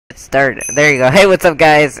Start. There you go. Hey, what's up,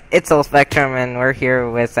 guys? It's Soul Spectrum, and we're here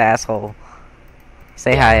with Asshole.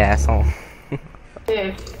 Say hi, Asshole.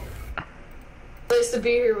 Hey. Nice to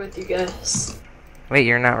be here with you guys. Wait,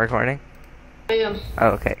 you're not recording? I am. Oh,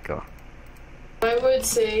 okay, cool. Why would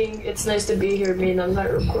saying it's nice to be here mean I'm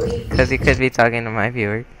not recording? Because you could be talking to my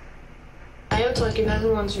viewers. I am talking to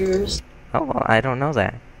everyone's viewers. Oh, well, I don't know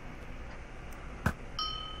that.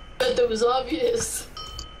 But that was obvious.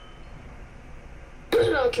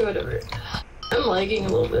 Okay, whatever. I'm lagging a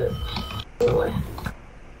little bit. Anyway.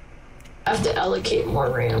 I have to allocate more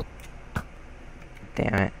RAM.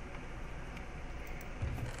 Damn it.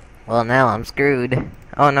 Well, now I'm screwed.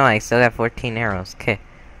 Oh no, I still got 14 arrows. Okay.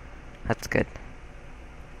 That's good.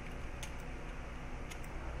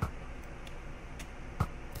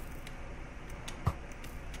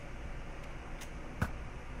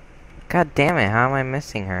 God damn it, how am I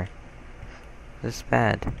missing her? This is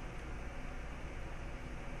bad.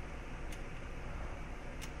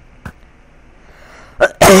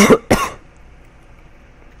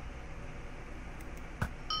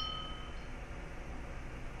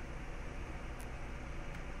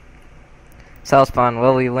 CellSpawn,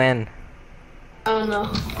 will we win? I don't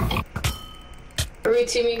know. Are we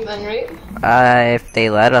teaming then, right? If they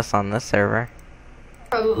let us on this server.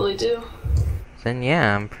 Probably do. Then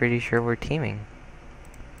yeah, I'm pretty sure we're teaming.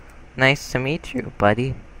 Nice to meet you,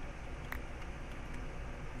 buddy.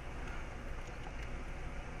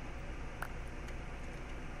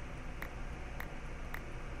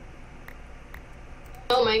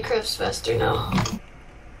 Oh, Minecraft's faster now.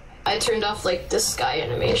 I turned off like the sky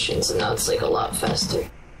animations and now it's like a lot faster.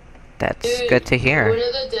 That's Dude, good to hear. One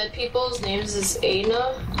of the dead people's names is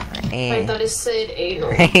Aina. I thought it said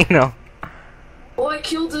anal. Anal. Oh, I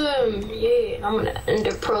killed him! Yay, I'm gonna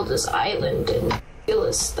ender pearl this island and kill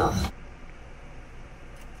his stuff.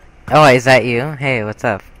 Oh, is that you? Hey, what's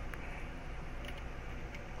up?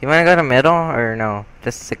 You wanna go to middle, or no?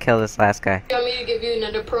 Just to kill this last guy. You want me to give you an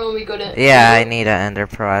ender pearl and we go to... Yeah, I need an ender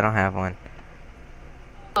pearl. I don't have one.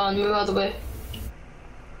 Move out of the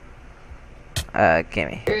way.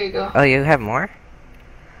 Gimme. Here you go. Oh, you have more?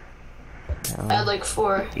 I had like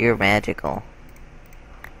 4. You're magical.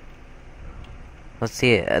 Let's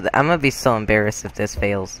see it. I'm gonna be so embarrassed if this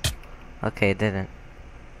fails. Okay, it didn't.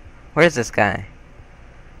 Where's this guy?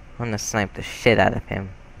 I'm gonna snipe the shit out of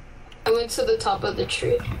him. I went to the top of the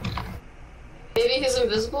tree. Maybe he's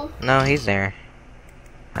invisible? No, he's there.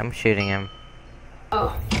 I'm shooting him.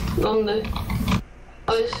 Oh, lonely.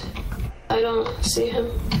 I don't see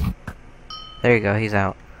him. There you go, he's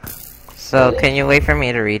out. So, can you wait for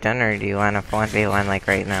me to regen, or do you want a 1v1 like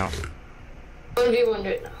right now? 1v1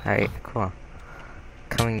 right now. Alright, cool.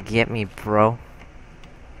 Come and get me, bro.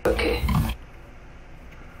 Okay.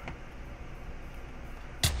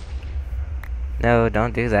 No,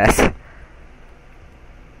 don't do that.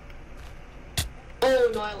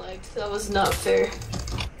 Oh no, I lagged. That was not fair.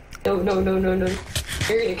 No.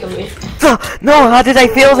 You're gonna kill me. No, how did I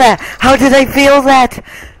feel that? How did I feel that?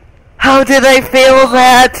 How did I feel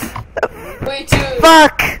that? Wait, dude.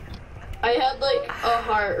 Fuck! I had like a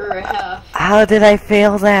heart or a half. How did I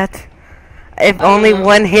fail that? If only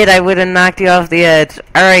one hit, I would have knocked you off the edge.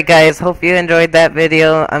 Alright, guys, hope you enjoyed that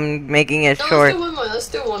video. I'm making it short. Let's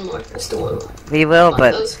do one more. We will,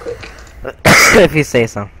 but... That was quick. if you say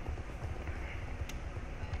so.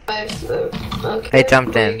 Okay. I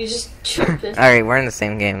jumped in. You just jump in. Alright, we're in the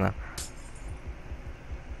same game, though.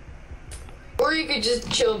 Or you could just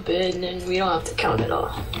jump in and we don't have to count it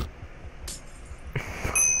all.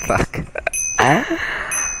 Fuck.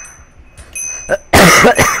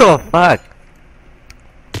 Oh, fuck.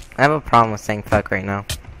 I have a problem with saying fuck right now.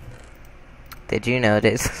 Did you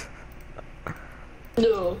notice?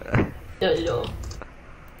 No. No.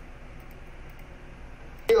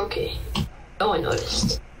 You're okay. No one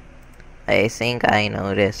noticed. I think I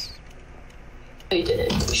noticed. No, you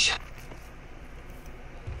didn't.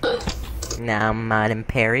 Now I'm mad and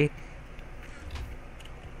Perry.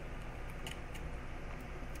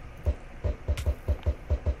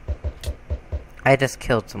 I just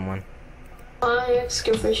killed someone. My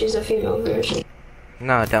ex-girlfriend, she's a female version.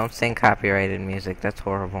 No, don't sing copyrighted music. That's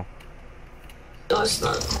horrible. No, it's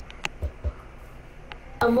not.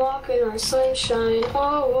 I'm walking on sunshine.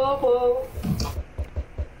 Whoa.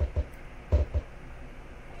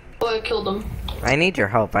 Oh, I killed him. I need your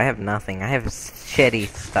help. I have nothing. I have shitty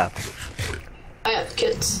stuff. I have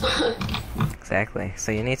kids. Exactly.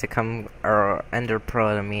 So you need to come or ender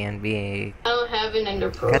pearl to me and be a... I don't have an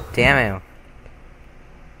ender pearl. God damn it.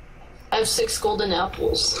 I have 6 golden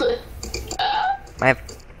apples. I have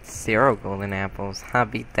 0 golden apples. I'll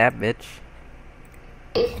beat that bitch.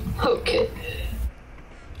 Okay.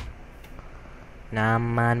 Nah,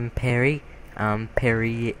 I'm Perry. I'm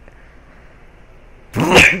Perry.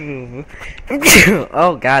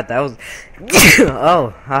 Oh god, that was.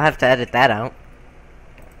 Oh, I'll have to edit that out.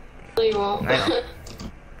 No, you won't. I know.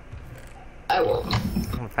 I won't.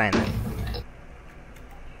 I'm fine then.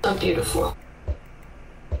 I'm beautiful.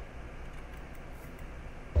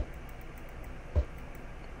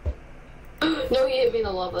 No, he hit me in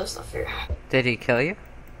the lava. That's not fair. Did he kill you?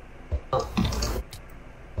 Oh.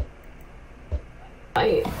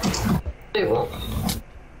 I won't.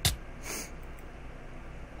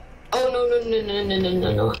 Oh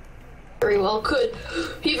no. Very well could.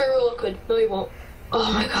 He very well could. No, he won't.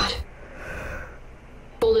 Oh my god.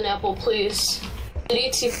 Golden apple, please. Did he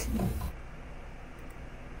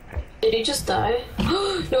just die?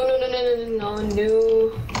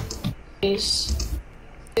 No. Please.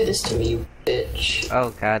 Do this to me, you bitch.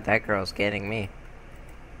 Oh god, that girl's getting me.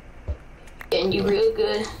 And you real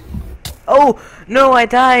good. Oh! No, I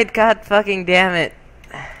died! God fucking damn it.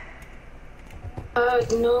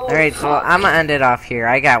 No. Alright, so I'm gonna end it off here.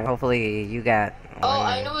 Hopefully you got... Oh,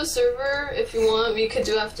 I know a server, if you want, we could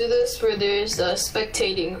do after this, where there's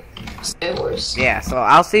spectating Skywars. Yeah, so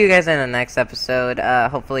I'll see you guys in the next episode.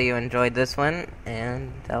 Hopefully you enjoyed this one,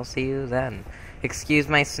 and I'll see you then. Excuse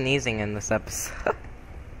my sneezing in this episode.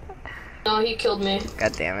 No, he killed me.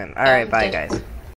 God damn it. Alright, bye guys.